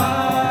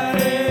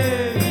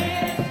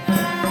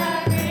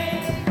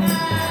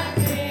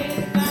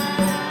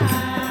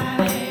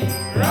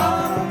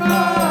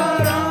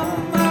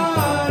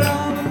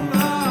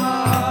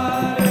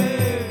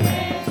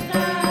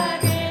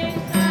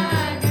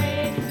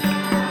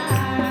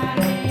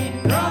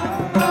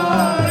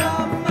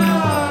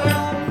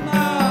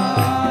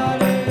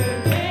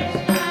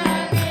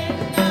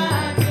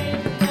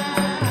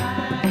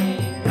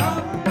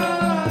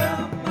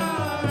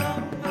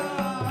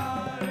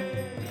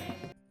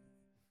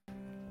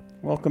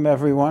Welcome,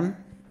 everyone,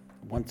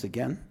 once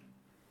again.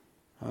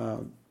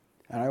 And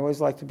I always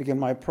like to begin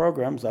my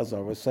programs, as I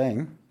was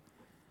saying,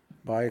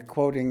 by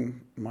quoting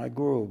my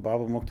guru,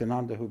 Baba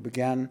Muktananda, who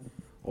began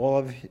all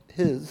of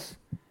his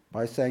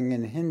by saying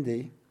in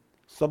Hindi,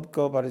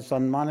 Sabko bari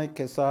sanmane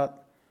ke saath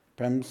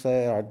prem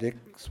se hardik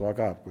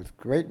swagat. With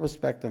great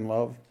respect and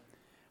love,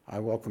 I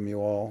welcome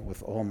you all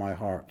with all my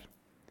heart.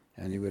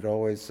 And he would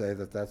always say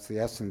that that's the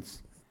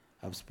essence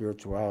of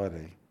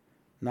spirituality.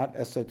 Not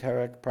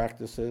esoteric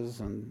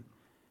practices and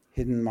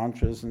hidden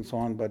mantras and so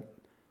on, but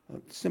a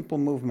simple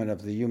movement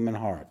of the human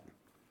heart.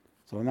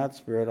 So in that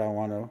spirit, I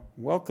want to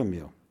welcome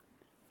you.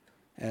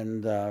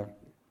 And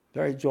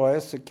very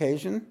joyous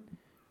occasion,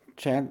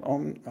 chant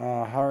Om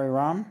Hari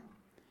Ram,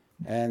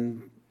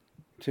 and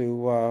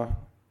to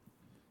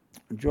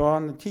draw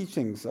on the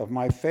teachings of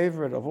my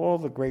favorite of all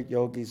the great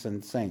yogis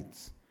and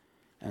saints,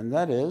 and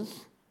that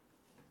is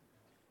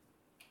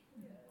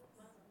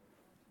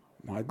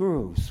my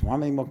guru,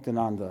 Swami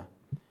Muktananda.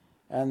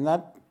 And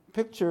that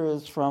picture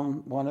is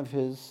from one of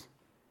his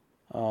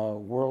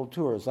world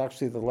tours,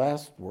 actually the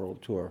last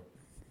world tour.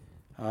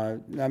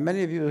 Now,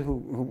 many of you who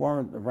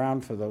weren't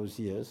around for those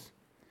years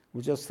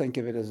will just think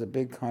of it as a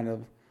big kind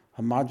of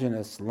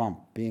homogeneous lump,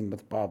 being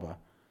with Baba.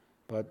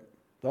 But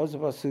those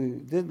of us who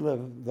did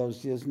live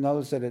those years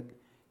knows that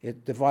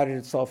it divided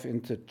itself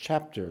into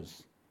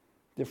chapters,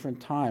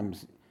 different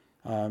times.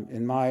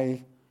 In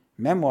my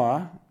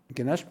memoir,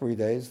 Ganeshpuri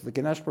Days, the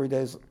Ganeshpuri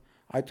Days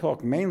I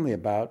talk mainly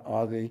about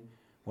are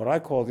what I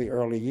call the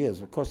early years.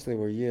 Of course, they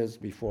were years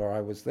before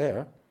I was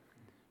there,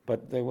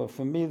 but they were,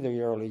 for me, the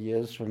early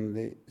years from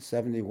the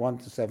 71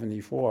 to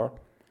 74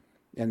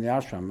 in the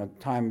ashram, a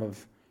time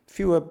of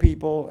fewer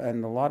people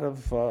and a lot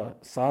of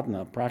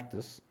sadhana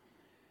practice.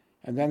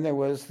 And then there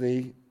was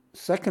the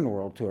Second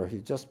World Tour.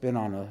 He'd just been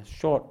on a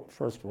short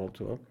First World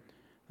Tour.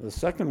 The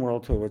Second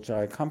World Tour, which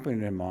I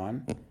accompanied him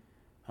on,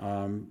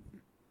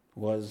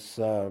 was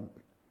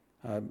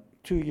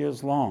 2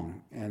 years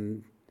long,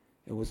 and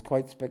it was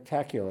quite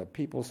spectacular.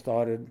 People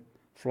started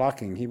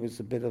flocking. He was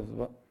a bit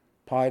of a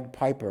Pied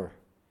Piper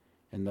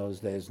in those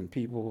days, and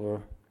people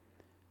were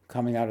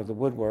coming out of the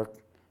woodwork,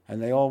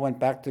 and they all went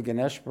back to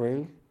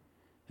Ganeshpuri,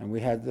 and we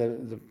had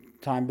the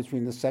time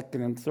between the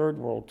Second and Third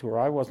World Tour.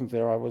 I wasn't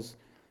there. I was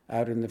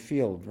out in the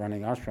field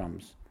running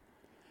ashrams.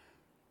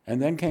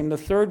 And then came the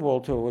Third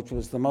World Tour, which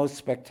was the most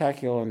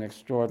spectacular and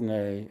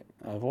extraordinary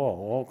of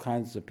all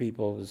kinds of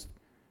people. It was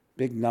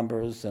big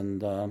numbers,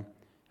 and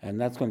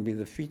that's going to be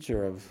the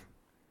feature of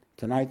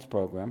tonight's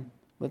program.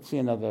 Let's see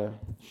another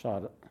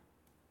shot.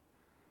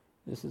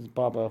 This is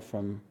Baba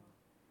from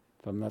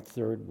that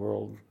Third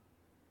World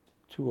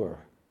Tour.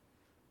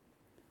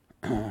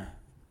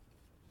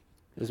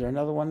 Is there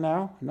another one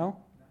now? No?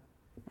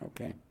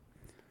 Okay.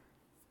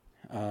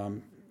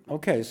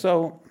 Okay,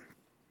 so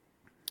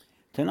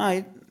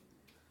tonight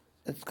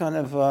it's kind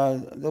of,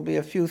 there'll be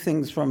a few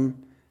things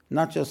from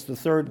not just the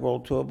Third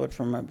World Tour, but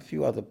from a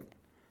few other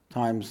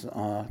times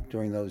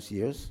during those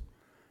years.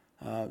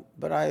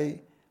 But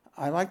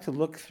I like to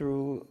look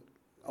through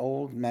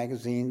old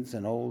magazines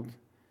and old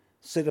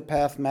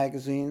Siddhapath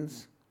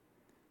magazines,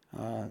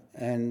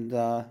 and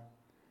I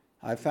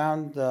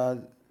found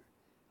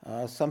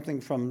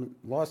something from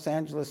Los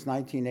Angeles,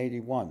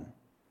 1981.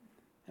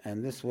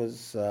 And this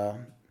was,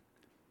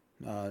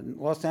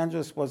 Los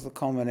Angeles was the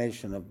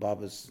culmination of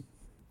Baba's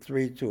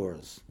 3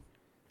 tours.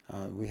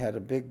 We had a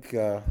big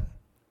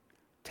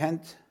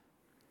tent,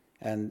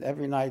 and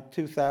every night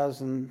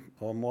 2,000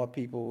 or more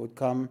people would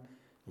come,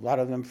 a lot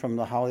of them from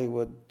the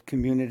Hollywood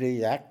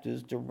community,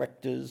 actors,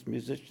 directors,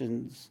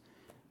 musicians,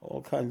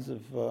 all kinds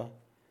of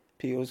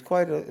people. It was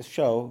quite a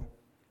show,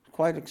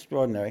 quite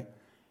extraordinary.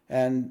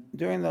 And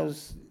during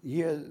those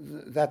years,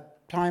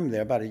 that time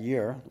there, about a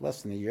year,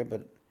 less than a year,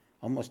 but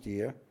almost a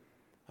year,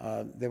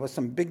 there were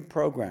some big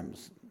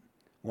programs.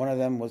 One of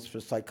them was for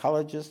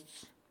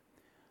psychologists,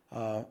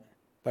 but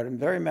a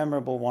very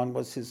memorable one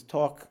was his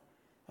talk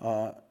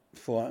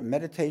for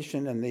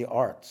meditation and the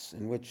arts,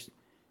 in which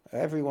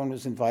everyone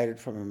was invited,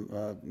 from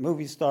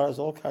movie stars,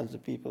 all kinds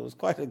of people. It was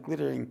quite a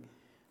glittering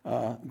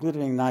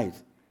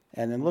night.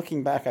 And in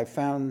looking back, I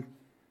found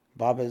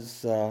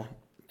Baba's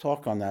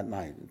talk on that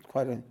night. It's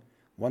quite a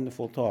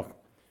wonderful talk.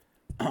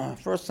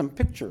 First, some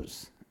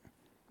pictures.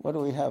 What do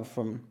we have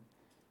from...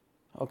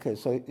 Okay,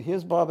 so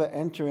here's Baba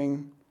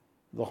entering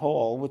the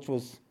hall, which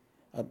was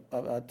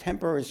a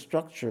temporary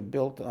structure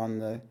built on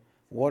the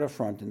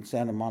waterfront in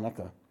Santa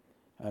Monica.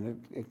 And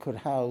it could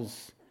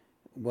house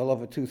well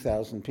over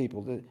 2,000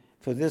 people.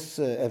 For this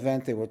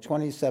event, there were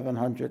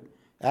 2,700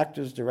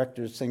 actors,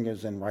 directors,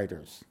 singers, and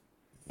writers,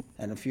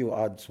 and a few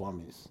odd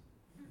swamis.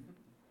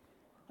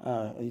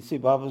 You see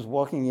Baba's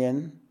walking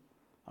in.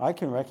 I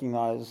can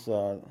recognize,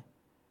 who's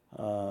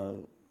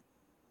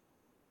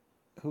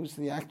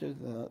the actor?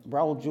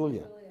 Raul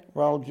Julia.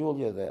 Raul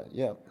Julia there,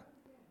 yeah. I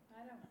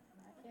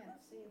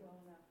can't see well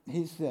enough.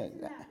 He's there.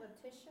 Isn't that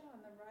Letitia on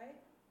the right?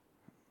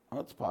 Oh,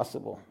 it's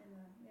possible.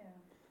 Yeah.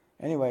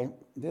 Anyway,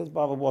 there's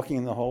Baba walking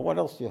in the hall. What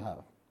else do you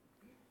have?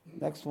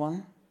 Next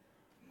one.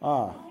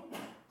 To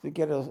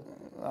get a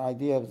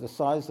idea of the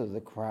size of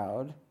the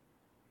crowd.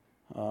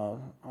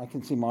 I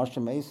can see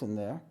Marsha Mason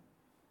there,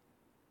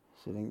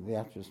 sitting, the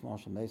actress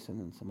Marsha Mason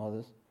and some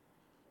others.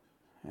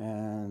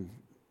 And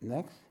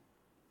next.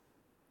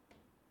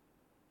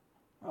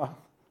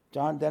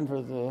 John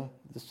Denver,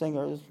 the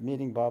singer, is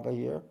meeting Baba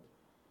here.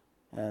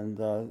 And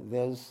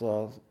there's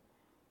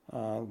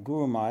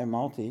Guru Mai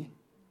Malti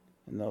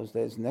in those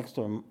days, next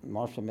to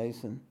Marsha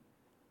Mason.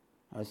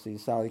 I see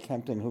Sally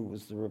Kempton, who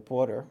was the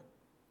reporter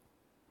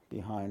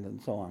behind,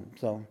 and so on.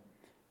 So,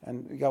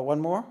 and we got one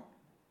more?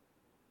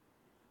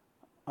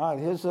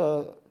 Here's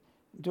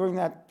during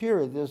that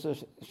period, there's a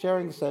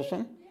sharing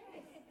session,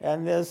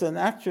 and there's an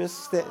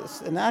actress,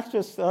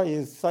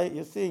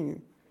 you're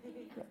seeing,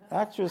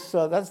 actress,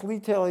 that's Lee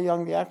Taylor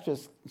Young, the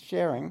actress,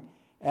 sharing,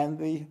 and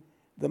the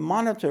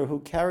monitor who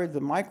carried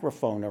the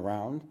microphone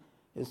around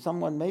is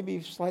someone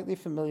maybe slightly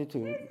familiar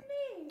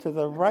to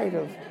the right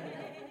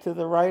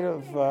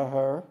of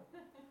her,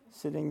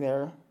 sitting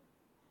there,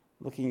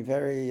 looking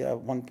very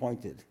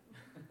one-pointed.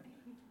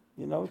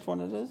 You know which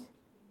one it is?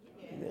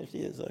 There she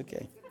is.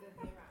 Okay.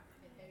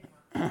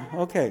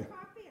 Okay.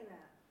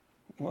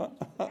 Well,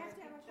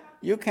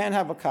 you can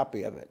have a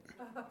copy of it.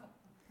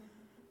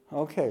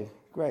 Okay.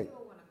 Great.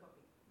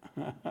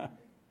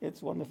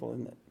 It's wonderful,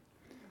 isn't it?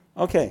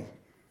 Okay.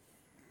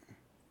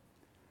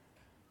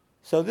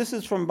 So this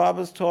is from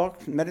Baba's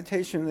talk,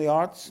 Meditation in the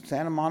Arts,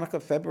 Santa Monica,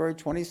 February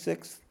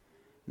 26th,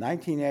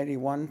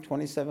 1981,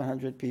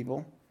 2,700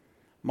 people.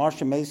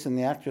 Marsha Mason,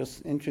 the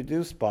actress,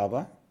 introduced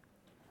Baba.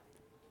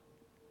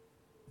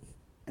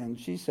 And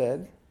she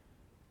said,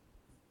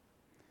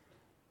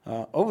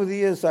 over the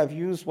years I've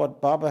used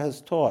what Baba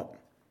has taught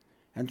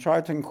and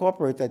tried to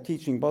incorporate that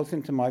teaching both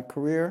into my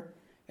career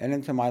and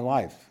into my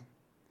life.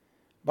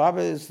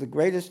 Baba is the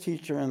greatest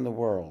teacher in the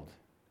world.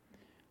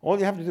 All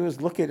you have to do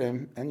is look at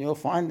him and you'll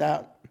find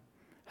out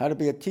how to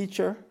be a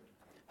teacher,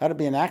 how to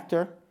be an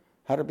actor,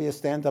 how to be a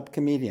stand-up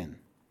comedian,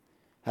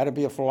 how to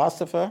be a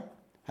philosopher,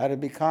 how to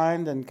be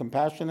kind and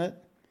compassionate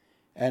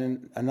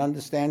and an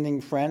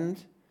understanding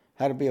friend,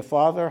 how to be a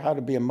father, how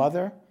to be a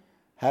mother,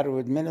 how to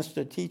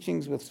administer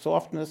teachings with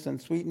softness and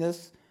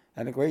sweetness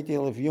and a great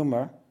deal of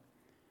humor.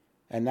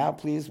 And now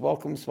please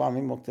welcome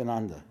Swami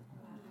Muktananda.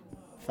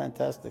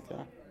 Fantastic,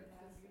 huh?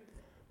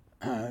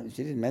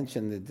 She didn't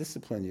mention the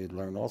discipline you'd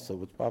learn also,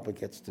 which Baba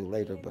gets to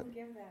later, but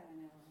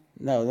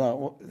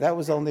no, that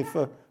was only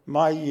for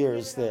my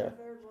years there.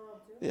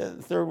 Yeah,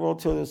 the Third World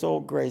Tour, there's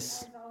old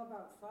grace. all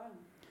about fun.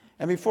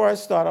 And before I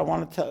start, I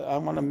want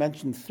to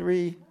mention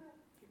 3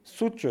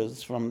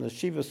 sutras from the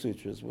Shiva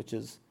Sutras, which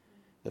is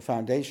the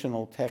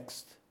foundational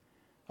text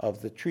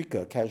of the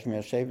Trika,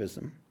 Kashmir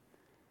Shaivism.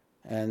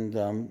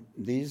 And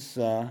these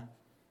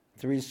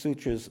 3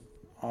 sutras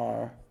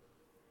are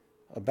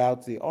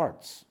about the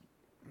arts.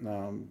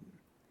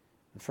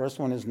 The first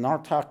one is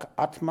Nartak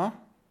Atma.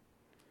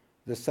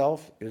 The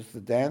self is the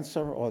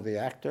dancer or the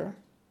actor.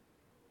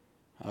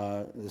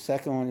 The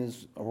second one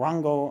is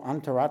Rango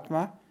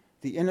Antaratma.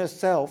 The inner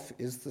self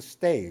is the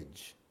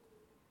stage.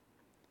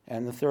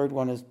 And the third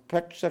one is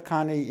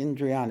Prekshakani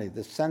Indriyani.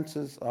 The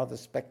senses are the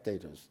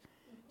spectators.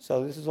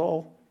 So this is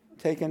all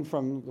taken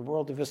from the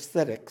world of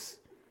aesthetics.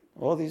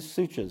 All these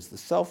sutras. The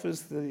self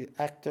is the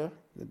actor,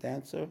 the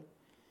dancer.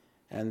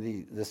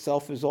 And the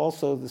self is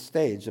also the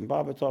stage. And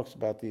Baba talks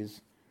about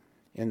these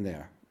in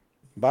there.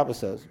 Baba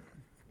says,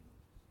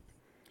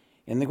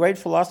 in the great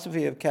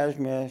philosophy of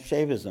Kashmir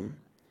Shaivism,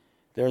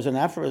 there is an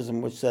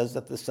aphorism which says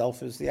that the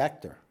self is the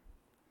actor.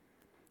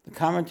 The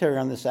commentary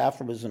on this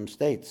aphorism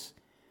states,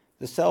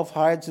 the self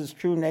hides his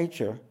true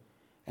nature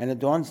and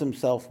adorns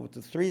himself with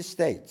the 3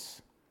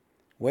 states,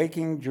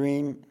 waking,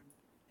 dream,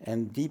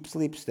 and deep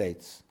sleep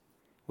states,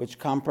 which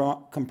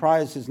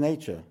comprise his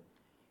nature.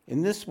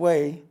 In this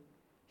way,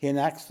 he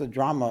enacts the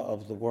drama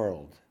of the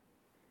world.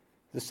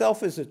 The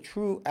self is a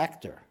true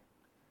actor.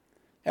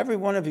 Every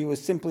one of you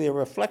is simply a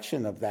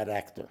reflection of that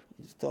actor.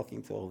 He's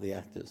talking to all the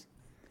actors.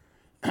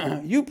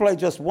 You play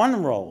just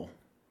one role,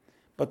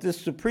 but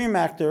this supreme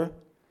actor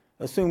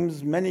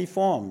assumes many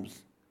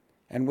forms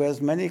and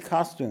wears many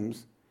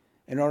costumes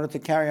in order to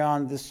carry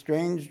on this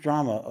strange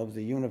drama of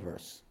the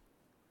universe.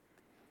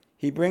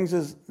 He brings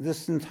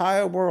this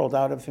entire world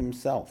out of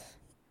himself.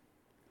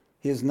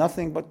 He is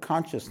nothing but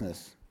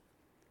consciousness,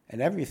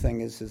 and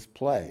everything is his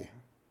play.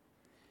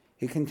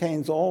 He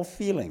contains all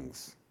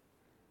feelings.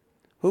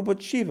 Who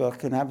but Shiva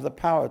can have the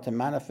power to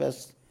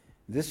manifest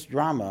this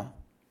drama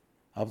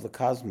of the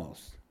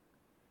cosmos?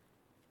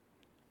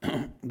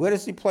 Where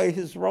does he play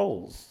his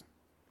roles?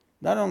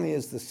 Not only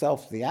is the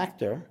self the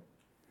actor,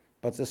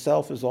 but the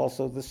self is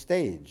also the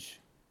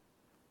stage.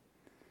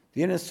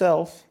 The inner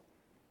self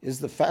is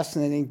the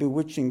fascinating,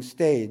 bewitching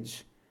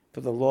stage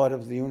for the Lord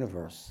of the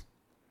universe.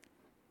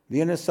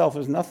 The inner self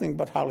is nothing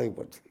but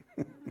Hollywood.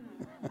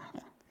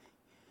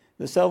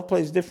 The self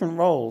plays different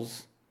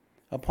roles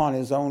upon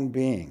his own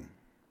being.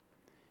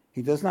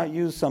 He does not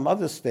use some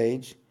other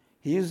stage.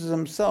 He uses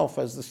himself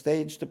as the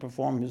stage to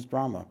perform his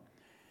drama.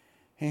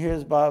 And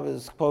here's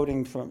Baba's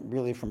quoting from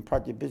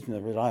Pratyabhijna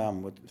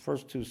Hridayam, with the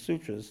first 2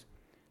 sutras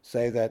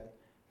say that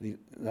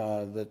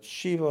The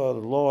Shiva,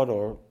 the Lord,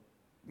 or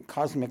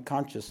cosmic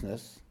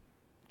consciousness,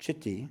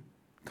 Chitti,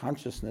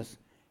 consciousness,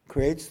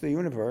 creates the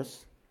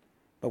universe,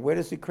 but where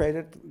does he create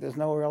it? There's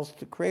nowhere else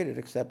to create it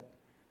except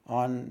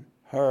on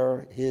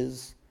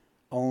his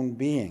own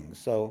being.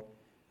 So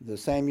the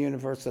same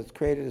universe that's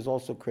created is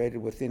also created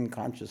within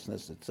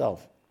consciousness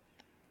itself.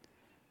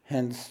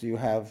 Hence, you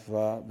have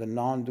the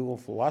non-dual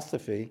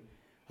philosophy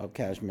of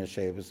Kashmir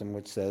Shaivism,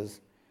 which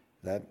says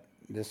that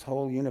this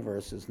whole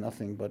universe is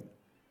nothing but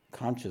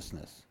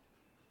consciousness.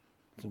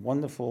 It's a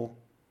wonderful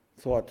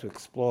thought to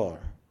explore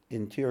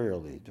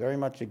interiorly, very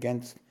much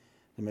against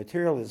the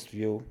materialist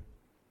view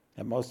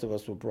that most of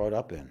us were brought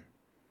up in.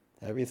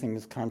 Everything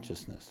is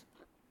consciousness.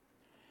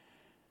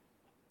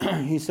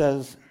 He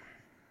says,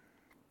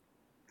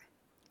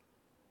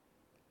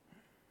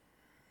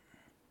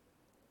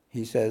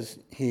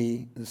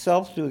 the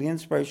self, through the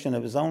inspiration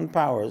of his own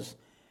powers,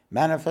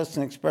 manifests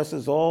and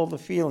expresses all the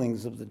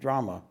feelings of the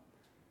drama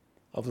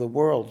of the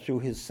world through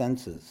his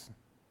senses.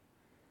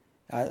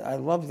 I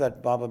love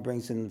that Baba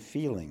brings in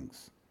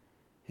feelings.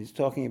 He's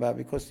talking about,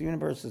 because the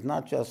universe is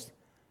not just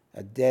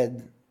a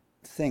dead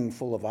thing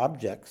full of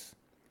objects,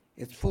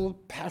 it's full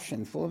of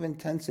passion, full of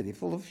intensity,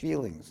 full of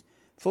feelings,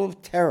 full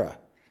of terror,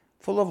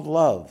 full of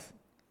love,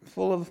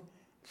 full of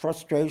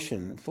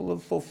frustration, full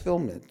of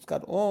fulfillment. It's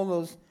got all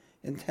those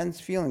intense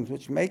feelings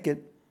which make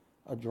it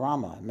a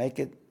drama, make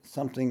it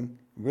something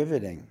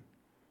riveting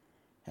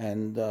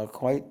and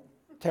quite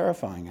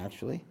terrifying,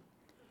 actually.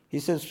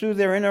 He says, through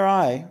their inner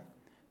eye,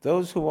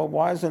 those who are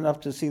wise enough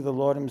to see the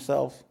Lord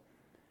himself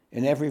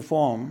in every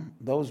form,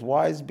 those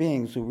wise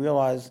beings who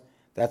realize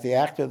that the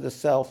act of the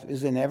self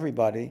is in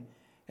everybody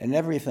and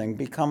everything,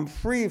 become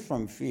free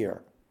from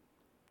fear.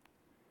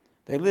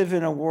 They live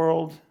in a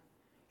world,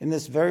 in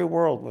this very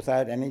world,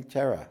 without any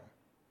terror,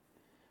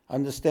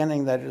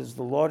 understanding that it is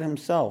the Lord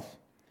himself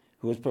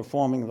who is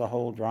performing the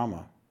whole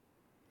drama.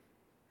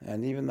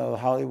 And even though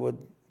Hollywood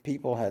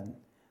people had,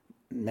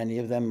 many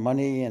of them,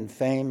 money and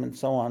fame and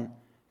so on,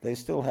 they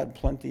still had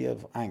plenty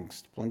of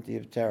angst, plenty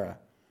of terror.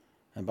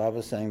 And Baba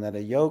is saying that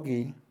a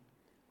yogi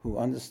who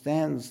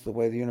understands the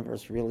way the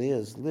universe really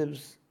is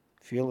lives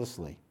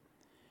fearlessly.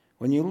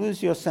 When you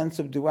lose your sense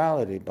of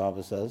duality,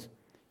 Baba says,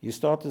 you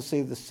start to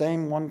see the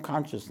same one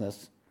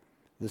consciousness,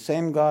 the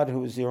same God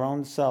who is your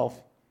own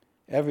self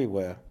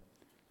everywhere.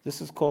 This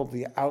is called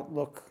the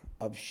outlook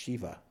of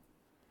Shiva.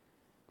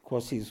 Of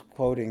course, he's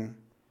quoting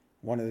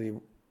one of the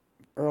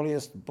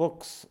earliest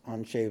books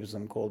on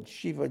Shaivism called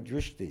Shiva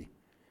Drishti,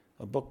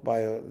 a book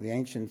by the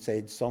ancient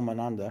sage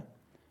Somananda.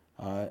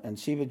 And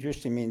Shiva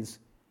Drishti means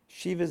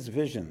Shiva's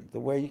vision, the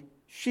way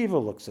Shiva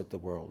looks at the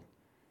world.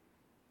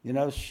 You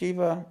know,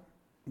 Shiva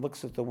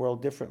looks at the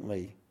world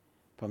differently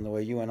from the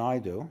way you and I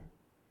do,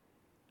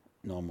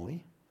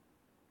 normally,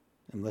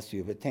 unless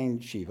you've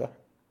attained Shiva.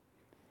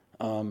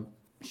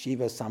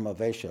 Shiva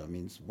Samavesha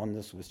means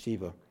oneness with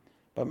Shiva.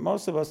 But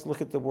most of us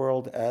look at the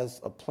world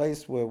as a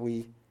place where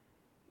we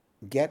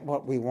get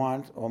what we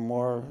want, or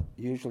more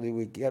usually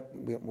we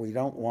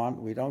don't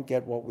want, we don't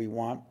get what we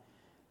want.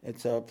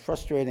 It's a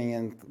frustrating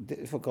and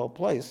difficult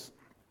place.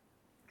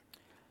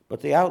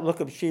 But the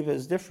outlook of Shiva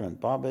is different.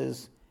 Baba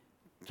is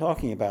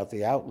talking about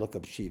the outlook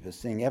of Shiva,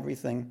 seeing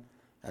everything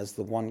as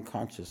the one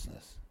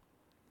consciousness.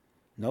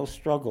 No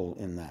struggle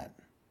in that,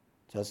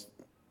 just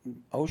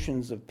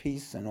oceans of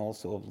peace and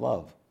also of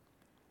love.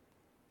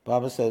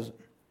 Baba says,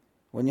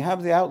 when you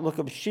have the outlook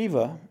of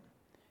Shiva,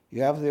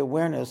 you have the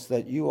awareness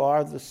that you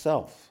are the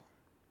self.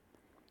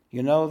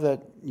 You know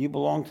that you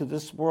belong to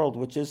this world,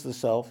 which is the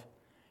self,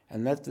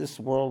 and that this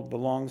world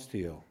belongs to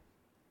you.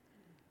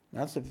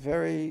 That's a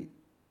very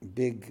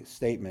big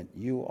statement.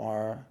 You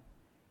are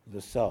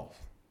the self.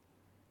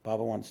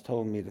 Baba once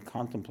told me to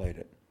contemplate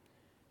it.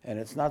 And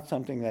it's not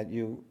something that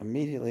you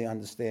immediately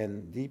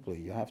understand deeply.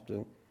 You have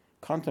to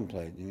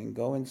contemplate. You can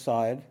go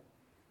inside,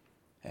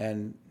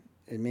 and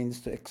it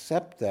means to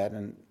accept that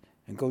and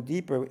go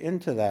deeper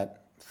into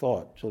that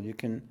thought so you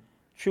can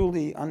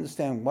truly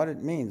understand what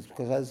it means,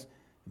 because it has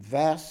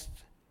vast,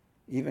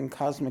 even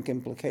cosmic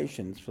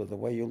implications for the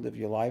way you live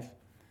your life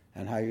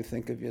and how you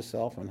think of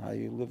yourself and how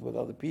you live with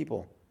other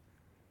people.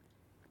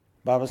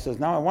 Baba says,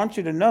 now I want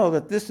you to know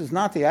that this is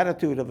not the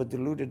attitude of a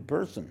deluded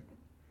person.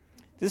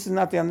 This is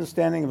not the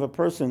understanding of a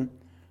person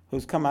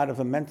who's come out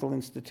of a mental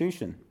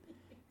institution.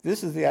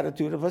 This is the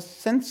attitude of a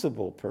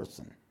sensible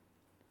person.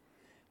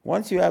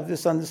 Once you have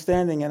this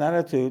understanding and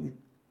attitude,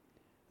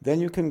 then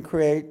you can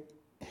create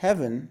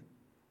heaven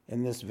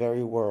in this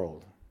very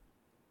world.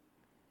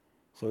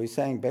 So he's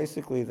saying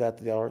basically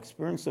that our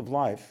experience of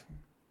life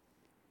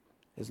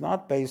is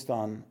not based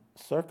on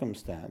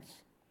circumstance,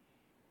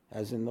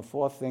 as in the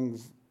four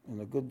things in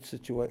a good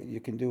situation you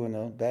can do in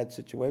a bad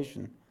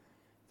situation,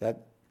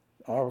 that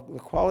the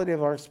quality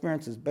of our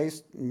experience is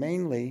based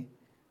mainly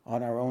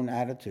on our own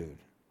attitude.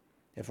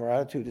 If our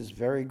attitude is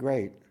very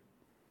great,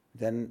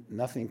 then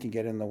nothing can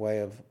get in the way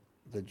of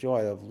the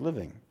joy of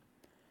living.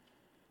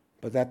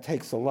 But that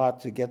takes a lot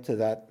to get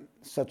to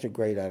such a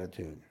great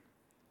attitude.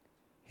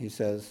 He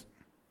says,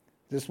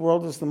 this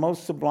world is the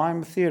most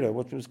sublime theater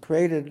which was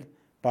created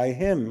by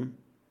him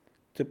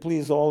to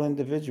please all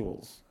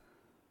individuals.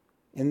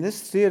 In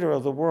this theater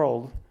of the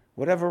world,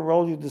 whatever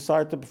role you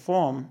decide to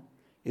perform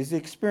is the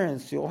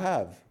experience you'll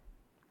have.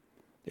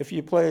 If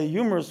you play a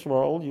humorous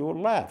role, you will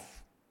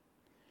laugh.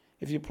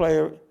 If you play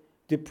a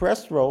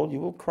depressed role, you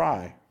will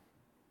cry.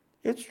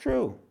 It's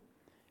true.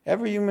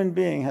 Every human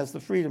being has the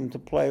freedom to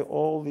play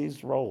all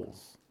these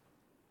roles.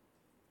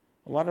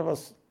 A lot of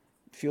us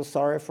feel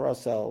sorry for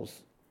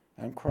ourselves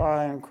and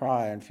cry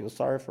and feel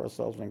sorry for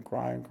ourselves and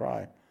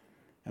cry.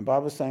 And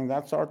Baba's saying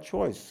that's our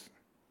choice.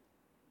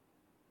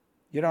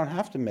 You don't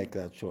have to make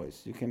that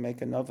choice. You can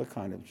make another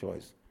kind of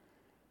choice.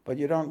 But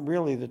you don't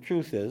really, the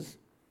truth is,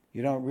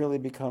 you don't really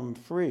become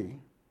free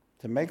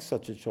to make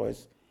such a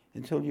choice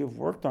until you've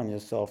worked on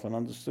yourself and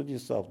understood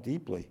yourself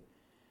deeply.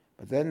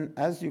 But then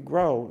as you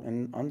grow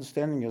in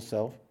understanding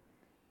yourself,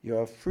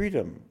 your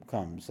freedom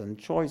comes and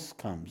choice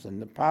comes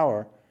and the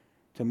power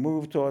to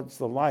move towards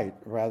the light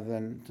rather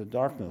than to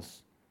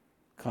darkness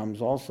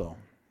comes also.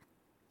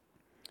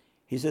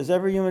 He says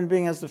every human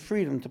being has the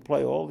freedom to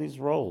play all these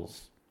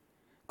roles.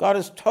 God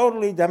is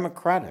totally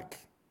democratic.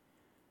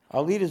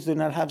 Our leaders do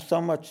not have so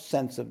much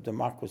sense of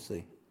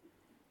democracy.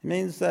 It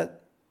means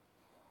that,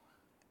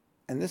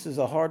 and this is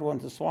a hard one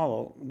to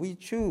swallow, we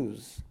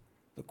choose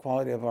the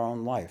quality of our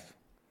own life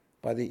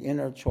by the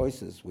inner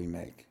choices we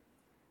make,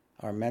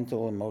 our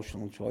mental,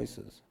 emotional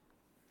choices.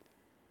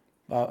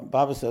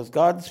 Baba says,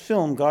 God's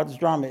film, God's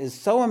drama is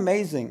so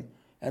amazing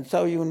and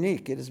so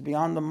unique, it is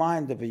beyond the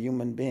mind of a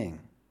human being.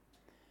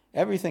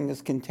 Everything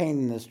is contained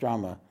in this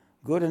drama,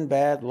 good and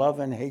bad, love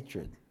and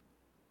hatred.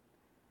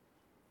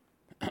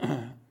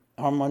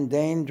 Our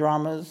mundane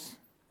dramas,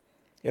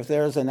 if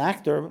there is an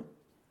actor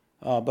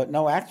but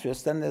no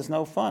actress, then there's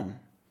no fun.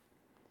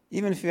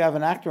 Even if you have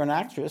an actor and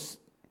actress,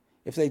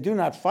 if they do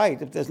not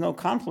fight, if there's no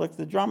conflict,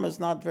 the drama is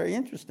not very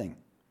interesting.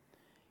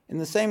 In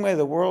the same way, in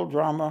the world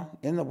drama,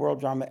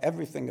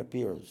 everything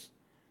appears.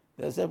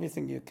 There's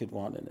everything you could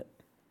want in it.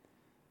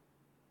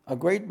 A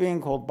great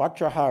being called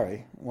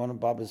Bhatrahari, one of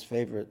Baba's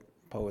favorite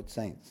poet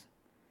saints,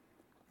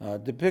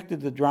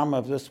 depicted the drama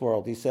of this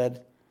world. He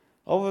said,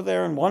 over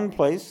there in one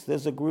place,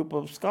 there's a group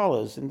of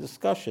scholars in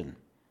discussion,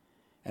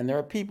 and there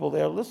are people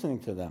there listening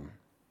to them.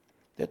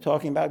 They're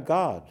talking about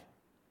God.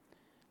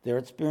 They're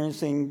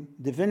experiencing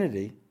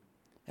divinity,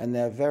 and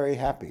they're very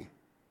happy.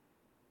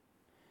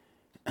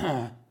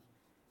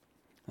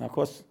 Now, of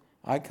course,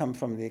 I come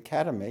from the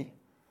academy,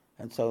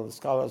 and so the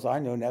scholars I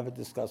knew never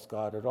discussed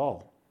God at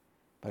all.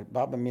 But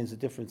Baba means a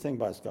different thing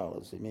by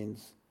scholars. He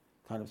means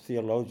kind of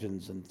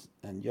theologians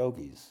and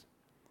yogis.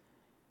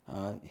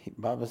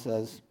 Baba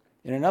says,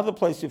 in another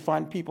place you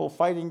find people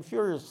fighting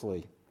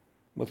furiously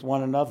with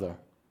one another.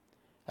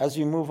 As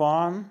you move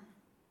on,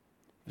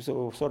 so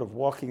we're sort of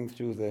walking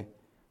through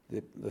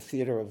the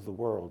theater of the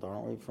world,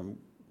 aren't we, from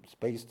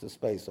space to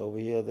space. Over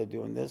here they're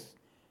doing this,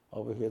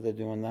 over here they're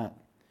doing that.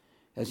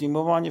 As you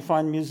move on, you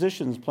find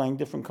musicians playing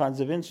different kinds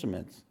of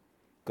instruments.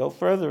 Go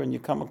further and you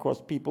come across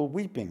people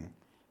weeping,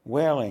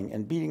 wailing,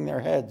 and beating their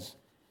heads,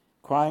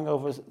 crying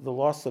over the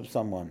loss of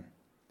someone.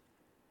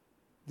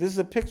 This is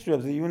a picture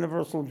of the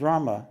universal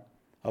drama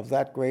of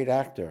that great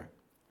actor.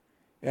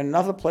 In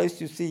another place,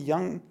 you see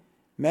young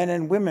men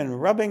and women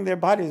rubbing their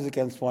bodies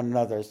against one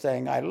another,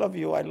 saying, I love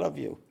you, I love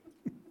you.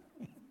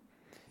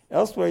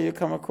 Elsewhere, you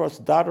come across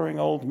doddering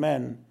old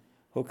men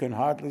who can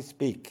hardly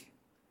speak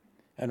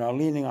and are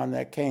leaning on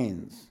their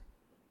canes.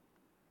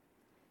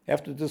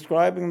 After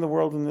describing the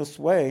world in this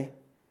way,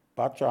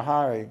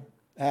 Bhatrahari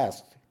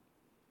asked,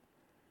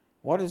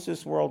 what is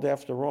this world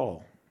after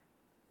all?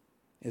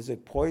 Is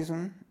it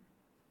poison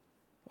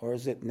or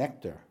is it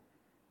nectar?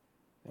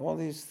 All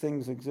these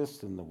things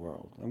exist in the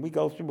world, and we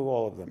go through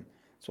all of them.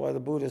 That's why the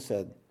Buddha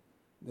said,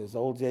 there's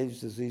old age,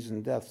 disease,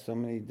 and death, so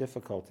many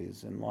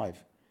difficulties in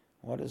life.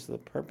 What is the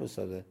purpose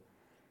of it?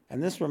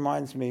 And this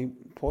reminds me,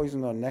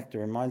 poison or nectar,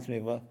 reminds me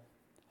of a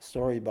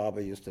story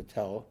Baba used to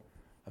tell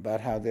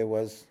about how there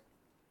was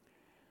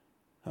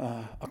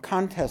a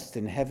contest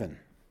in heaven.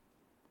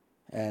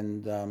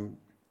 And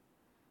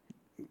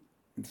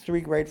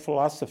three great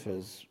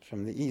philosophers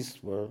from the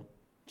East were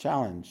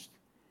challenged.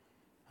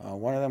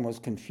 One of them was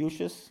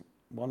Confucius,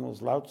 one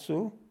was Lao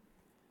Tzu,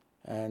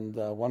 and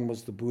one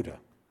was the Buddha.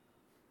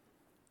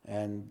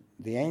 And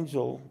the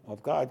angel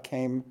of God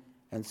came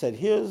and said,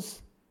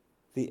 here's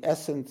the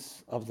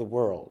essence of the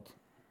world.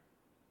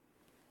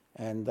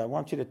 And I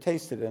want you to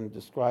taste it and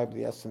describe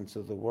the essence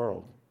of the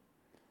world.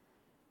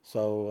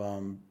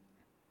 So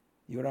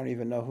you don't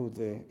even know who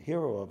the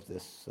hero of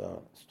this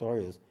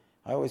story is.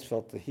 I always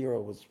felt the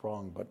hero was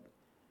wrong, but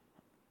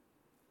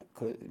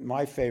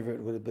my favorite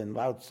would have been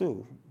Lao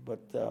Tzu, but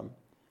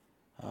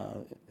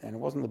and it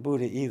wasn't the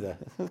Buddha either.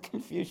 It was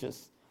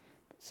Confucius.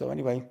 So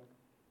anyway,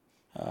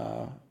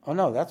 oh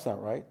no, that's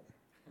not right.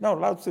 No,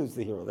 Lao Tzu's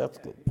the hero. That's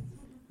good.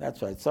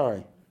 That's right.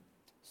 Sorry.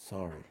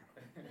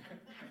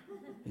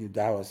 You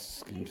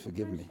Taoists can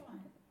forgive me.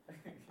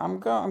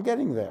 I'm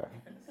getting there.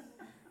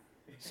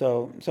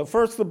 So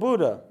first the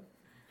Buddha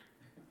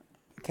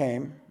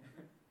came,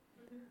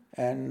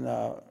 and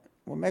well,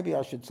 maybe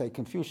I should say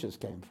Confucius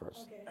came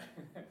first. Okay.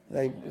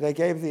 They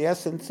gave the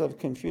essence of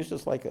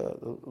Confucius like a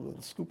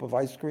scoop of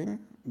ice cream,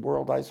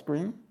 world ice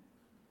cream.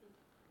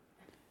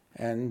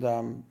 And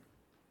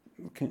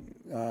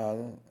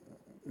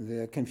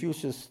the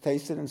Confucius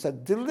tasted and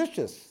said,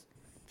 delicious,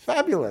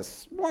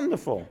 fabulous,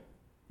 wonderful.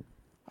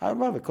 I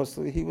love it because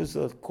he was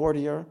a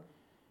courtier.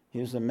 He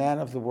was a man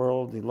of the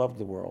world. He loved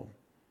the world.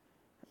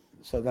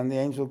 So then the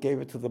angel gave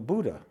it to the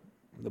Buddha.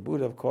 The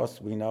Buddha, of course,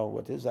 we know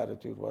what his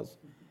attitude was.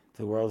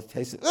 The world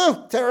tasted,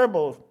 oh,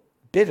 terrible,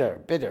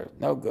 bitter,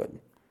 no good.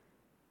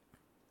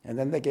 And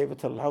then they gave it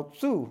to Lao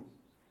Tzu.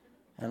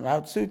 And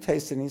Lao Tzu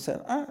tasted and he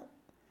said,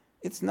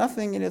 it's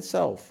nothing in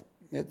itself.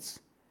 It's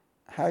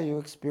how you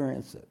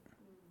experience it.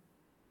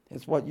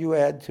 It's what you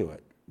add to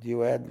it. Do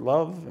you add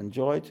love and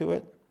joy to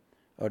it?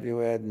 Or do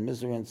you add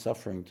misery and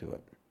suffering to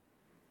it?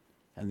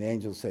 And the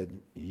angel said,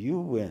 you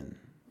win.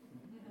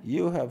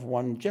 You have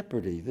won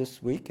Jeopardy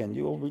this week and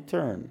you will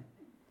return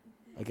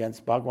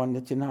against Bhagwan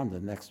Nityananda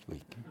next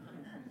week.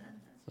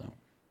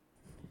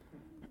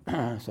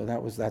 So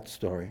that was that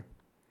story.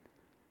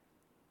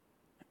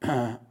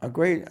 All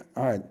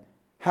right.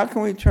 How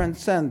can we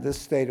transcend this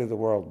state of the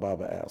world,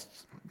 Baba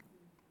asks.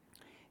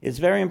 It's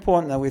very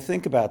important that we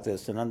think about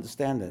this and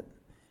understand it.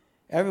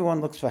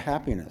 Everyone looks for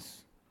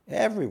happiness.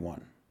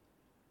 Everyone.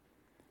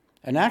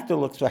 An actor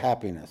looks for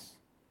happiness.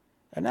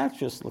 An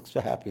actress looks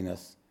for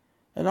happiness.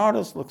 An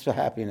artist looks for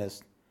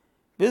happiness.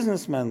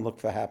 Businessmen look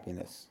for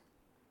happiness.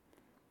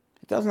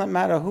 It doesn't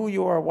matter who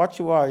you are, what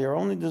you are, your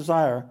only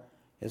desire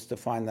is to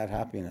find that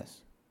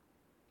happiness.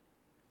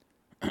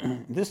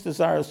 This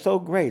desire is so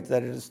great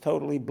that it is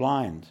totally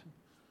blind.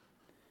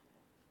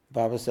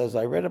 Baba says,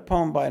 I read a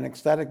poem by an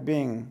ecstatic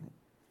being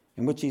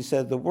in which he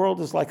said, the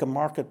world is like a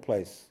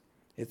marketplace.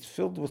 It's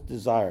filled with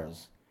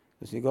desires.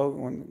 Because you go,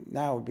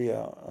 now it would be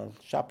a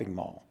shopping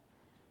mall.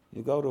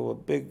 You go to a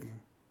big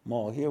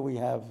mall. Here we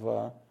have,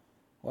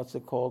 what's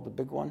it called, the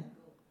big one?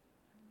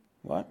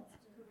 What?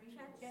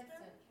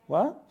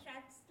 What?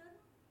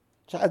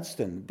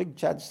 Chadstone, big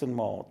Chadstone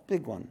Mall,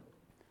 big one.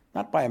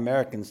 Not by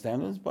American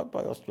standards, but by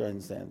Australian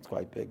standards,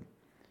 quite big.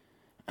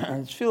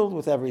 It's filled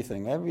with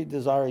everything, every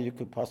desire you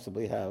could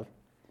possibly have.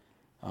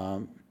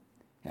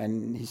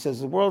 And he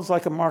says, the world's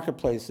like a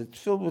marketplace. It's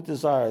filled with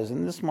desires.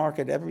 In this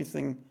market,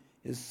 everything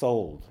is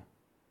sold.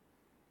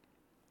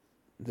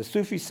 The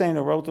Sufi saint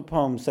who wrote the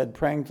poem said,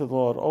 praying to the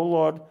Lord, "O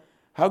Lord,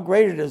 how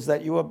great it is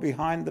that you are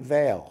behind the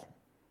veil,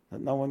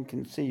 that no one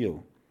can see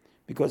you.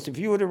 Because if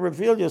you were to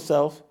reveal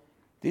yourself,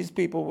 these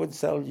people would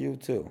sell you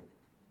too."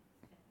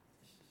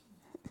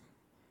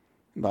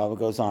 Baba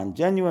goes on,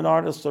 genuine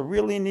artists are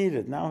really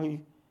needed. Now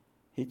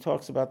he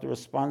talks about the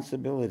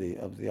responsibility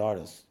of the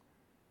artist.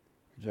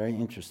 Very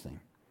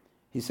interesting.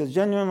 He says,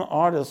 genuine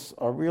artists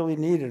are really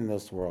needed in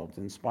this world,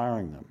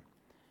 inspiring them.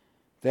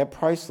 They're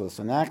priceless.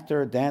 An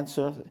actor, a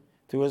dancer,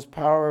 through his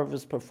power of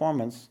his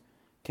performance,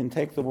 can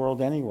take the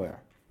world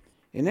anywhere.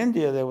 In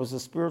India, there was a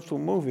spiritual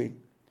movie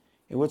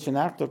in which an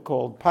actor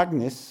called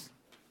Pagnis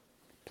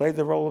played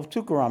the role of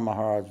Tukaram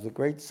Maharaj, the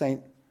great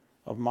saint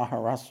of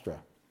Maharashtra.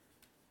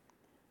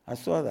 I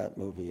saw that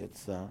movie.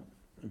 It's a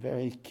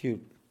very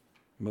cute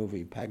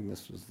movie.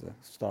 Pagnis was the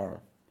star,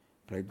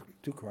 played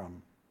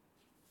Tukaram.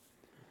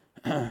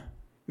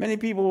 Many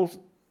people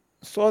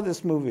saw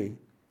this movie.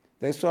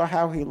 They saw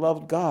how he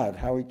loved God,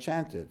 how he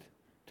chanted.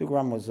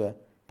 Tukaram was a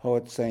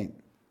poet saint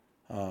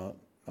of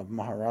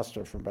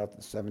Maharashtra from about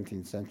the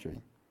 17th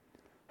century.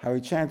 How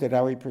he chanted,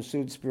 how he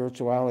pursued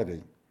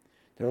spirituality.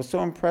 They were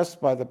so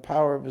impressed by the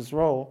power of his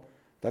role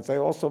that they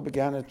also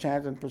began to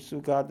chant and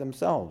pursue God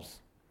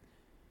themselves.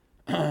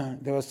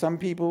 There were some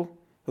people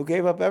who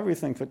gave up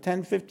everything for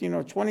 10, 15,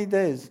 or 20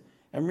 days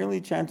and really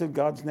chanted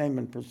God's name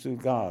and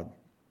pursued God.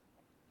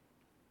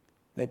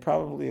 They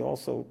probably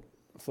also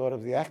thought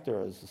of the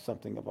actor as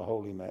something of a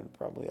holy man,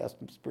 probably asked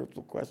him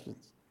spiritual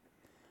questions.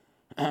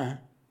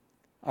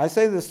 I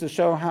say this to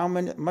show how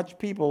much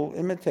people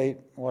imitate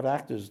what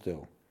actors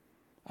do.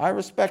 I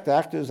respect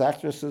actors,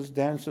 actresses,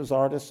 dancers,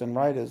 artists, and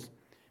writers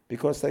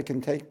because they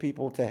can take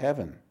people to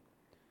heaven.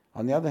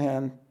 On the other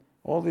hand,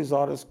 all these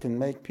artists can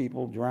make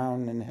people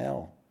drown in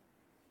hell.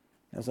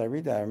 As I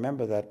read that, I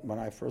remember that when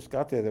I first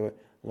got there were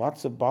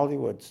lots of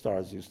Bollywood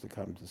stars used to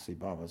come to see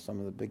Baba, some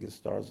of the biggest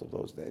stars of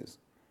those days.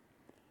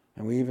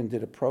 And we even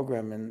did a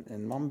program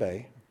in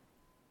Mumbai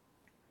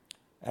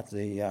at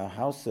the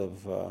house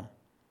of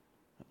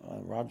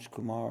Raj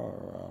Kumar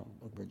or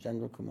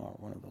Rajendra Kumar,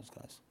 one of those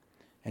guys.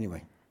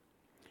 Anyway,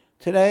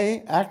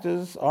 today,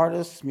 actors,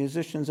 artists,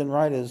 musicians, and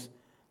writers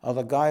are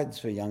the guides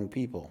for young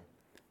people.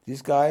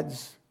 These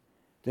guides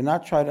do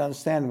not try to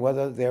understand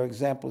whether their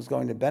example is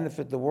going to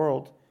benefit the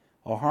world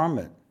or harm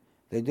it.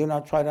 They do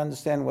not try to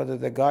understand whether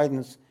their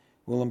guidance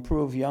will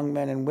improve young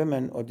men and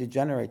women or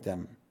degenerate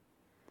them.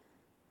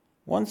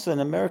 Once an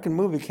American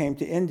movie came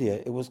to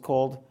India. It was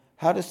called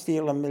How to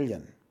Steal a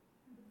Million.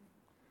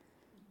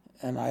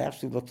 And I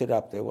actually looked it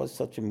up. There was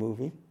such a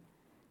movie.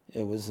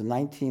 It was a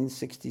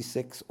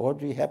 1966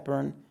 Audrey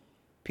Hepburn,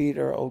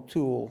 Peter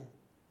O'Toole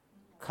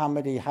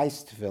comedy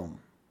heist film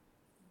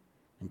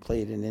and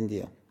played in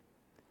India.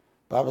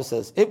 Baba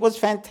says, it was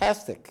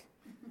fantastic.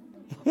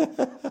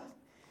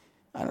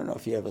 I don't know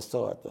if you ever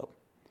saw it, though.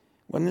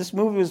 When this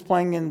movie was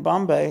playing in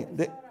Bombay, I saw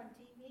it on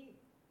TV.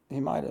 he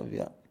might have,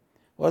 yeah.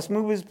 Well, this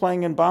movie was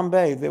playing in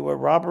Bombay. There were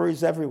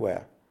robberies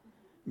everywhere.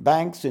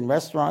 Banks and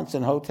restaurants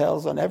and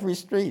hotels on every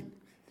street.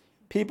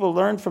 People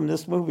learned from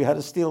this movie how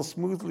to steal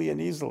smoothly and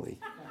easily.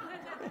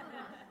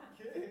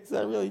 Is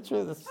that really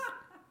true? That's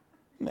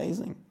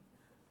amazing.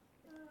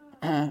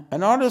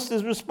 An artist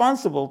is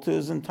responsible to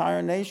his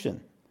entire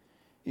nation.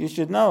 You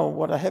should know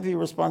what a heavy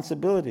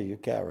responsibility you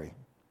carry.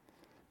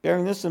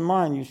 Bearing this in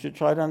mind, you should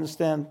try to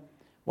understand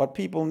what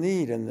people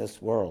need in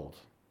this world.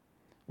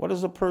 What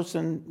does a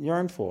person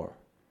yearn for?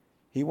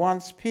 He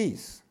wants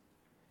peace.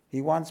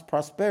 He wants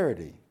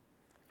prosperity.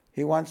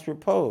 He wants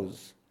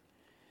repose.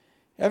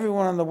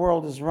 Everyone in the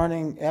world is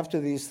running after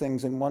these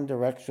things in one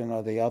direction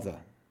or the other.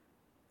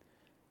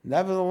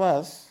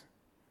 Nevertheless,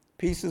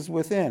 peace is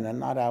within and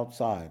not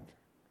outside.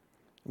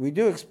 We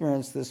do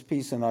experience this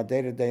peace in our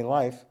day-to-day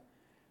life,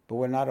 but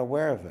we're not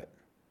aware of it.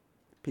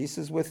 Peace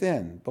is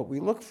within, but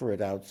we look for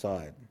it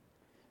outside.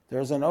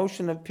 There's an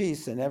ocean of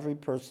peace in every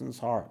person's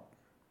heart.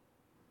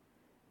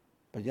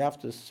 But you have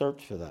to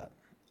search for that.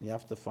 You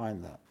have to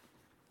find that.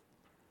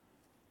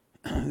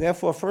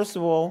 Therefore, first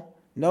of all,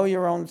 know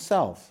your own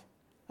self.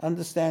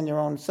 Understand your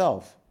own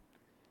self.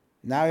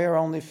 Now you're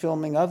only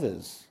filming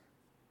others.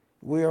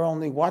 We are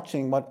only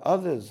watching what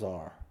others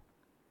are.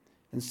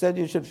 Instead,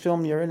 you should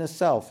film your inner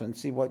self and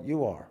see what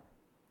you are.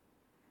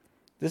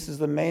 This is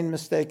the main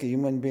mistake a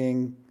human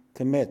being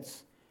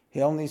commits.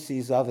 He only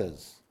sees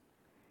others.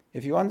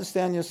 If you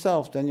understand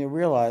yourself, then you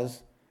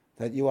realize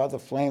that you are the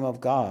flame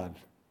of God.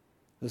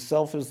 The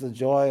self is the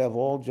joy of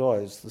all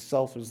joys. The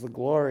self is the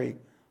glory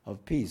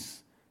of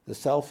peace. The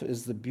self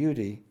is the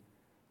beauty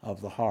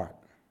of the heart.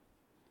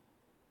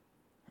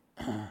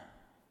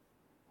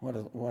 What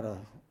a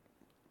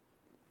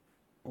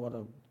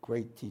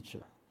great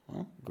teacher,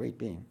 huh? Great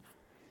being.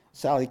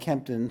 Sally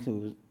Kempton,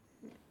 who's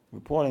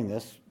reporting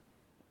this,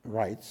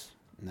 writes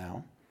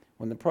now,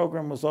 when the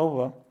program was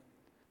over,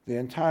 the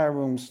entire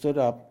room stood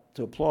up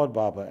to applaud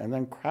Baba and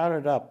then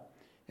crowded up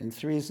in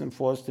threes and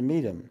fours to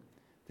meet him.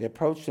 They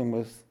approached him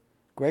with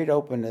great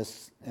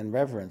openness and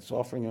reverence,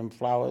 offering him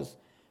flowers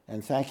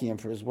and thanking him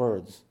for his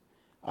words.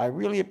 I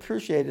really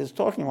appreciate his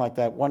talking like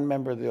that, one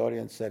member of the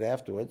audience said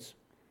afterwards.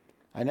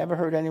 I never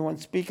heard anyone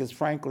speak as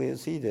frankly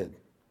as he did.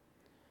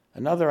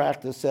 Another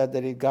actor said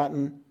that he'd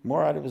gotten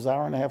more out of his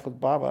hour and a half with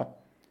Baba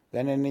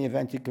than any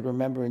event he could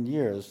remember in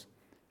years,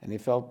 and he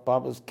felt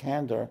Baba's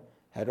candor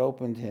had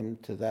opened him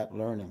to that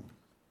learning.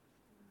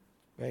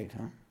 Great,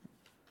 huh?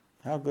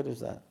 How good is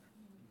that?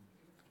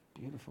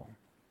 Beautiful.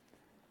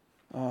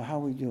 How are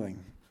we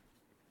doing?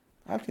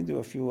 I can do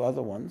a few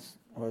other ones,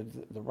 or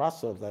the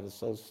rasa of that is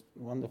so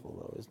wonderful,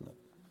 though, isn't it?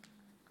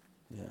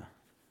 Yeah.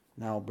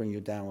 Now I'll bring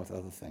you down with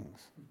other things.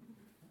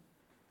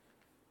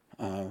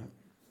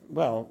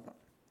 Well,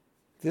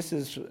 this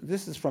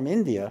is from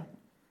India.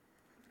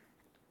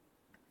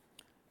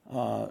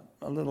 A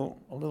little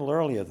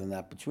earlier than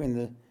that, between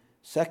the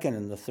second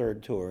and the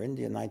third tour,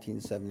 India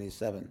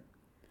 1977.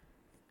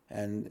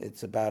 And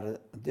it's about a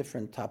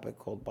different topic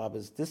called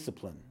Baba's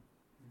discipline.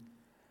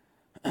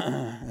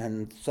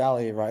 And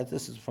Sally writes,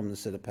 this is from the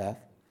Siddha Path,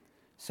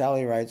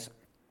 Sally writes,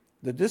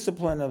 the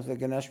discipline of the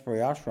Ganeshpuri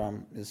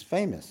Ashram is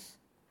famous,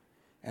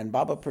 and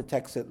Baba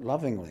protects it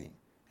lovingly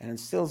and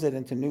instills it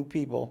into new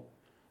people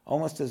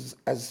almost as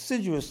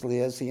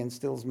assiduously as he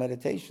instills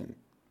meditation.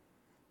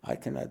 I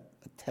can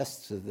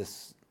attest to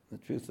this, the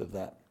truth of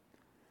that.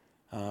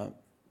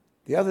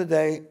 The other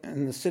day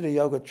in the Siddha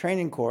Yoga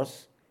training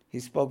course,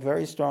 he spoke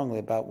very strongly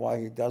about why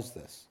he does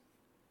this.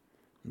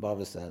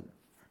 Baba said,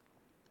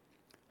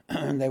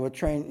 they were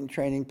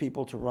training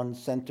people to run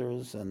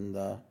centers and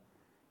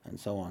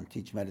so on,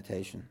 teach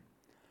meditation.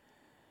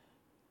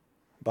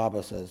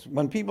 Baba says,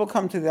 when people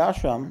come to the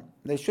ashram,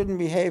 they shouldn't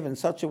behave in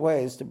such a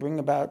way as to bring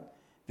about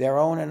their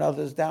own and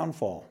others'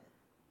 downfall.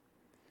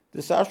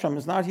 This ashram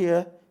is not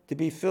here to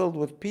be filled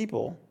with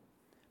people,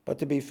 but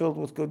to be filled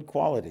with good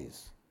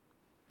qualities.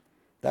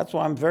 That's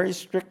why I'm very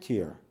strict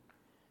here.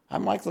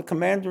 I'm like the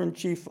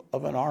commander-in-chief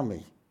of an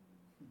army.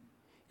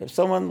 If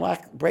someone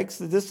breaks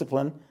the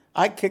discipline,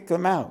 I kick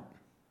them out.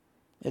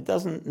 It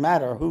doesn't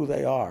matter who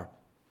they are.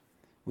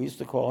 We used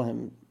to call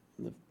him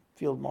the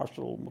Field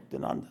Marshal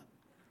Muktananda.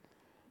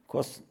 Of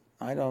course,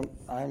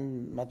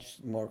 I'm much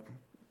more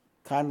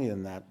kindly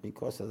than that.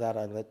 Because of that,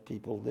 I let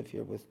people live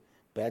here with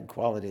bad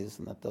qualities,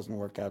 and that doesn't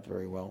work out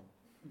very well.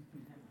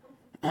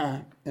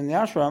 In the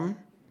ashram,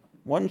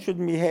 one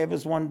shouldn't behave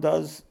as one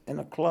does in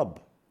a club.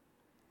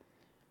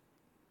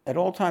 At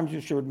all times,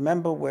 you should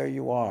remember where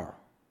you are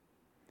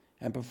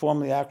and perform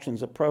the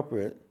actions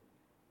appropriate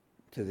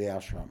to the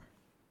ashram.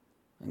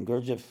 And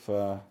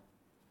Gurdjieff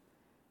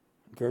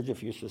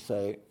used to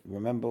say,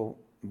 remember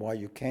why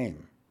you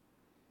came.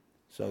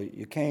 So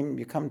you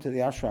come to the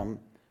ashram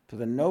for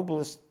the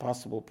noblest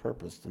possible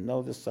purpose, to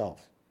know the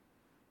self,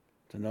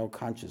 to know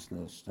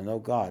consciousness, to know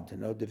God, to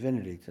know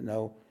divinity, to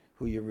know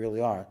who you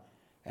really are.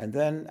 And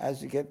then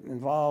as you get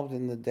involved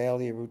in the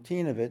daily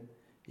routine of it,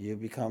 you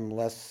become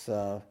less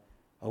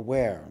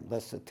aware,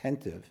 less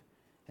attentive,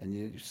 and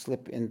you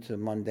slip into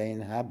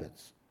mundane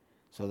habits.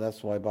 So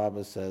that's why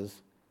Baba says,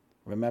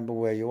 remember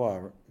where you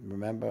are,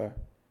 remember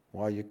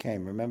why you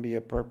came, remember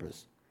your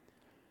purpose.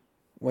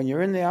 When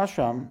you're in the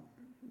ashram,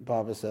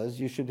 Baba says,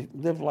 you should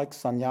live like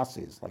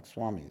sannyasis, like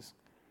swamis.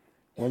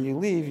 When you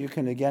leave, you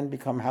can again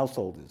become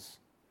householders.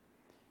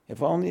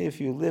 If only if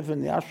you live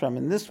in the ashram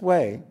in this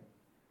way,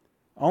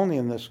 only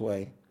in this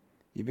way,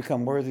 you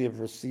become worthy of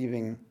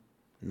receiving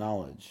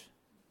knowledge.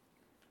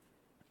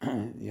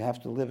 You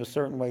have to live a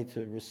certain way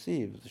to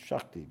receive the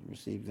Shakti,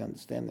 receive the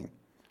understanding.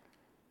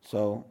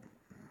 So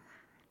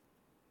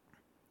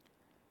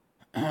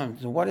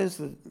what is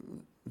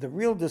the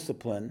real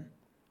discipline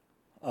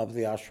of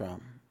the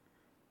ashram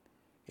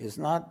is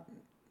not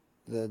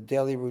the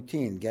daily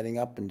routine, getting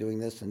up and doing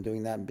this and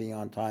doing that and being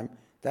on time.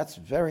 That's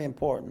very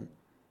important.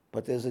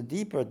 But there's a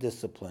deeper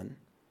discipline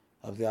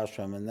of the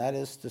ashram, and that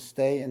is to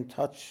stay in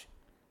touch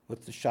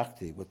with the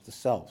Shakti, with the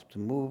self, to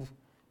move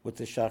with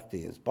the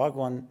Shakti. As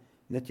Bhagwan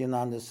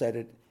Nityananda said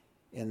it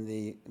in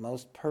the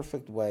most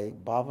perfect way,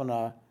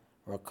 Bhavana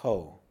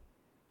Rakho,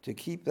 to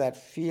keep that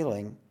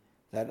feeling,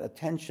 that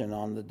attention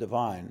on the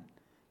divine,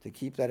 to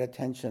keep that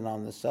attention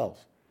on the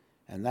self.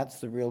 And that's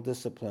the real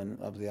discipline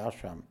of the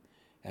ashram.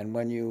 And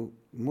when you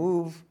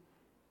move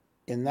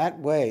in that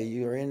way,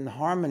 you're in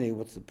harmony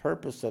with the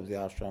purpose of the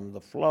ashram,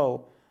 the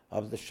flow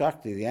of the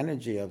Shakti, the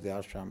energy of the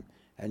ashram,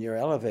 and you're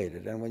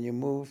elevated. And when you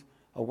move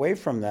away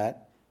from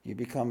that, you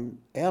become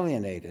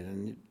alienated,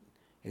 and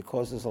it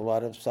causes a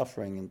lot of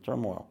suffering and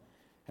turmoil.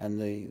 And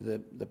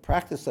the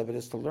practice of it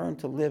is to learn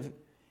to live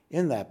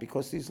in that,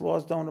 because these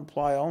laws don't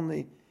apply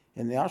only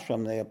in the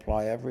ashram, they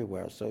apply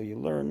everywhere. So you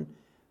learn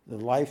the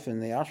life in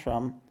the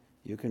ashram,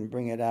 you can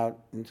bring it out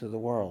into the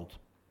world.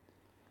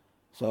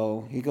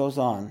 So he goes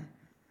on.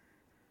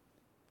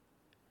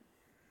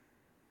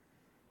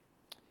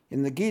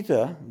 In the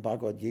Gita,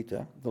 Bhagavad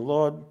Gita, the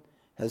Lord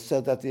has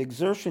said that the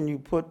exertion you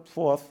put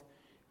forth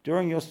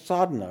during your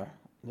sadhana,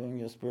 during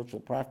your spiritual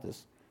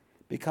practice,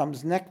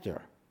 becomes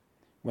nectar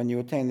when you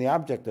attain the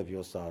object of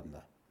your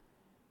sadhana.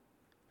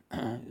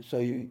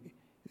 So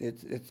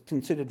it's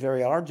considered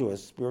very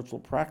arduous spiritual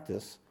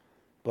practice,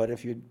 but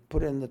if you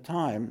put in the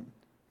time,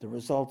 the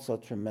results are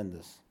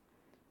tremendous.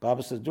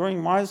 Baba says,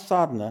 during my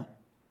sadhana,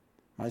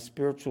 my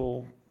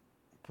spiritual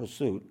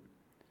pursuit,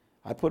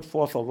 I put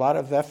forth a lot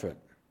of effort,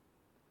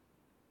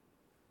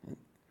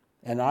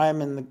 and I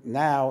am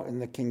now in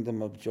the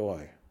kingdom of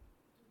joy.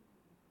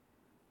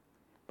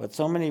 But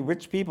so many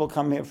rich people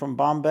come here from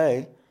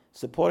Bombay,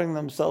 supporting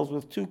themselves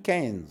with 2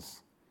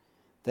 canes.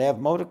 They have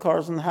motor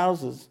cars and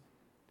houses,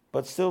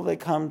 but still they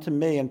come to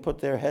me and put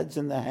their heads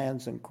in their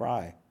hands and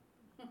cry.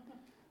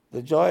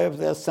 The joy of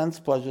their sense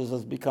pleasures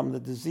has become the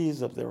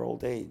disease of their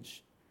old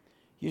age.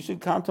 You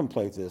should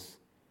contemplate this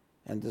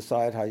and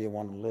decide how you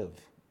want to live.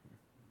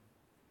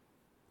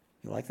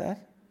 You like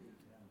that?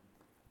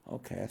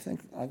 Okay, I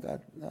think I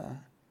got...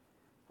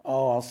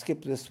 I'll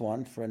skip this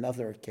one for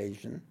another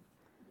occasion.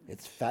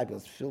 It's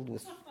fabulous, filled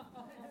with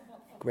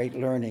great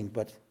learning,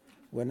 but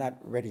we're not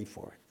ready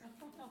for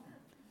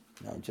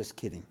it. No, just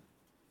kidding.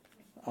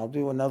 I'll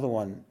do another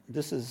one.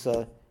 This is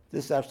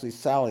actually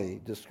Sally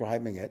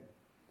describing it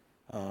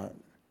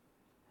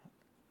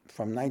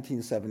from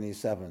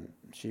 1977.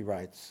 She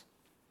writes,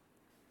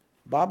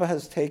 Baba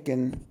has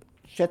taken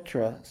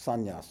Kshetra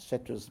sannyas.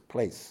 Kshetra's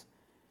place.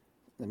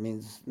 That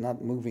means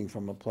not moving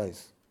from a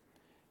place,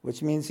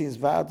 which means he's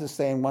vowed to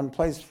stay in one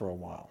place for a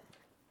while.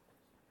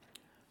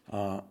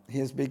 He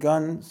has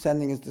begun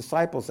sending his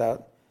disciples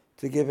out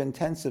to give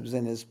intensives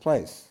in his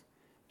place,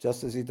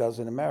 just as he does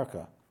in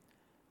America.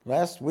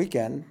 Last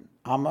weekend,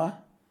 Amma,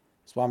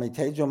 Swami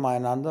Tejo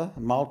Mayananda,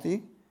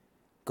 Malti,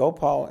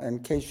 Gopal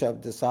and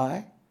Keshav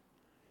Desai,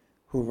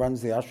 who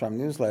runs the ashram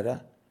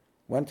newsletter,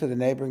 went to the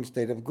neighboring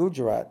state of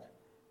Gujarat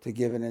to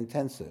give an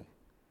intensive.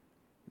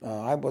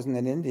 I wasn't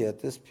in India at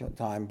this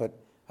time, but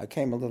I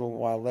came a little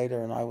while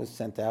later and I was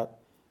sent out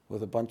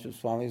with a bunch of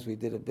swamis. We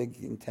did a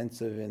big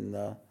intensive in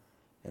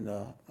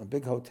a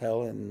big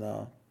hotel in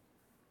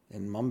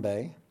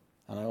Mumbai,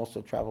 and I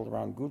also traveled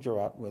around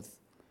Gujarat with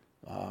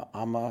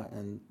Amma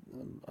and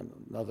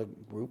another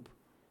group,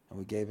 and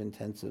we gave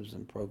intensives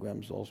and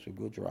programs all through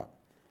Gujarat.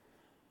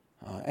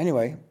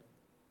 Anyway,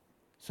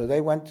 so they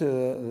went to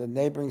the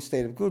neighboring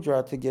state of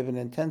Gujarat to give an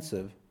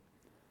intensive.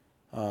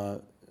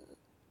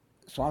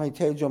 Swami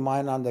Tejo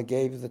Mayananda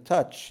gave the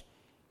touch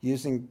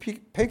using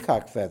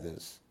peacock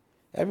feathers.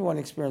 Everyone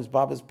experienced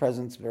Baba's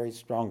presence very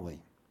strongly.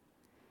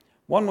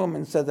 One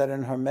woman said that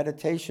in her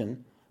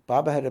meditation,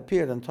 Baba had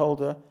appeared and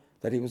told her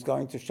that he was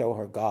going to show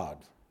her God.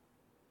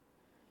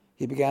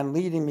 He began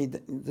leading me,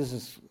 this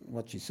is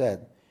what she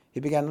said, he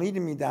began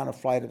leading me down a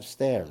flight of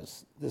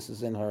stairs. This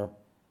is in her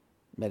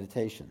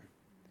meditation.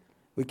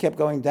 We kept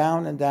going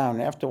down and down.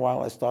 After a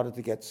while, I started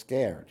to get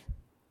scared.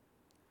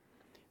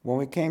 When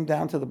we came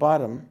down to the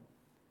bottom,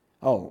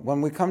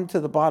 when we come to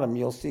the bottom,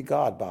 you'll see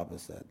God, Baba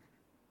said.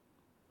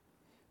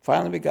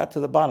 Finally, we got to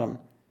the bottom.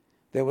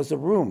 There was a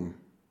room.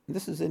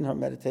 This is in her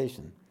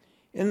meditation.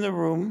 In the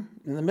room,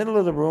 in the middle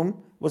of the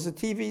room, was a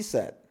TV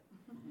set.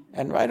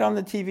 And right on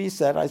the TV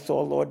set, I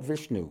saw Lord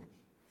Vishnu.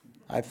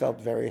 I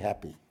felt very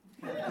happy.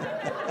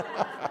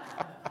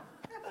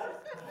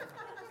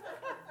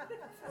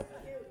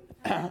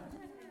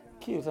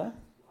 Cute, huh?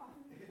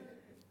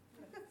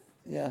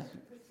 Yeah.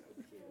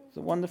 It's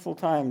a wonderful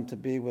time to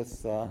be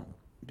with,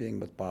 being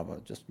with Baba,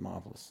 just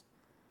marvelous.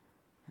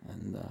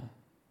 And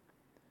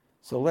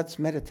so let's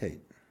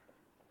meditate.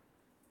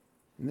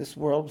 In this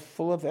world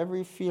full of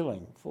every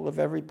feeling, full of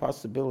every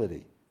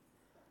possibility,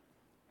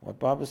 what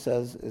Baba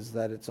says is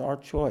that it's our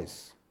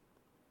choice.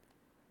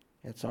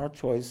 It's our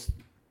choice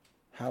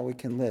how we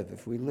can live.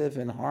 If we live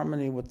in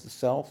harmony with the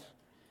self,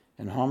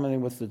 in harmony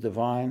with the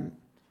divine,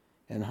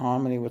 in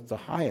harmony with the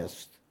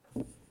highest,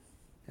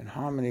 in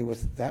harmony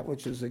with that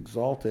which is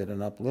exalted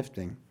and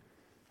uplifting,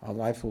 our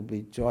life will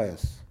be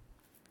joyous.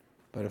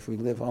 But if we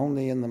live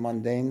only in the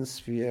mundane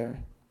sphere,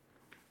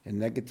 in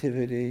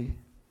negativity,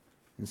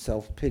 in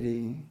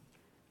self-pity,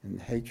 in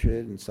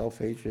hatred, and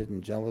self-hatred,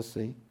 and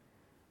jealousy,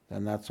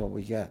 then that's what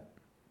we get.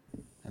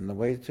 And the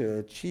way to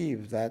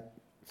achieve that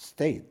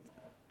state,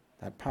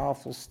 that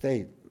powerful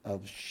state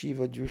of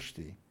Shiva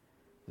Drushti,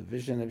 the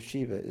vision of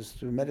Shiva, is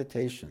through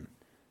meditation,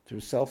 through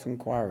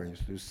self-inquiry,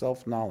 through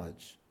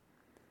self-knowledge.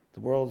 The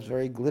world is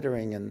very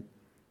glittering and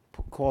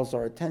calls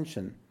our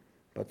attention,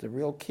 but the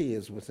real key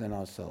is within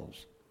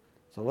ourselves.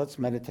 So let's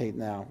meditate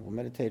now. We'll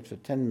meditate for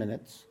 10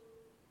 minutes.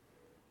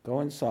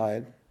 Go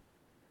inside,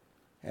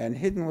 and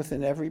hidden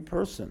within every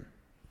person,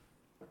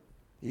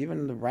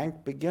 even the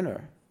rank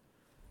beginner,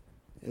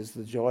 is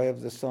the joy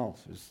of the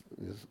self, is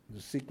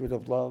the secret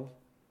of love,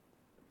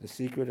 the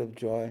secret of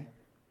joy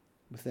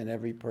within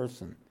every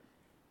person.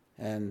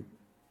 And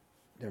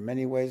there are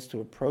many ways to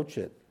approach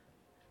it,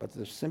 but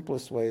the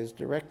simplest way is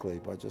directly,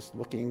 by just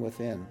looking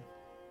within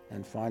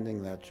and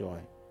finding that joy.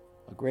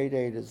 A great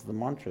aid is the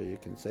mantra. You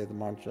can say the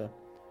mantra,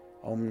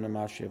 Om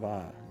Namah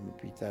Shivaya, and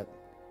repeat that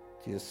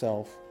to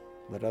yourself.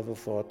 Let other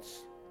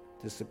thoughts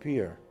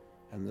disappear,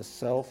 and the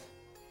self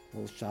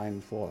will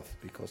shine forth,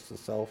 because the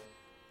self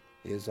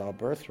is our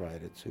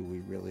birthright. It's who we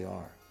really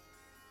are.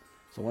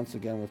 So once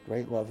again, with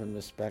great love and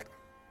respect,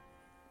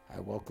 I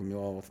welcome you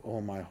all with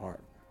all my heart.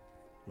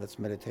 Let's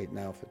meditate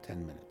now for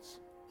 10 minutes.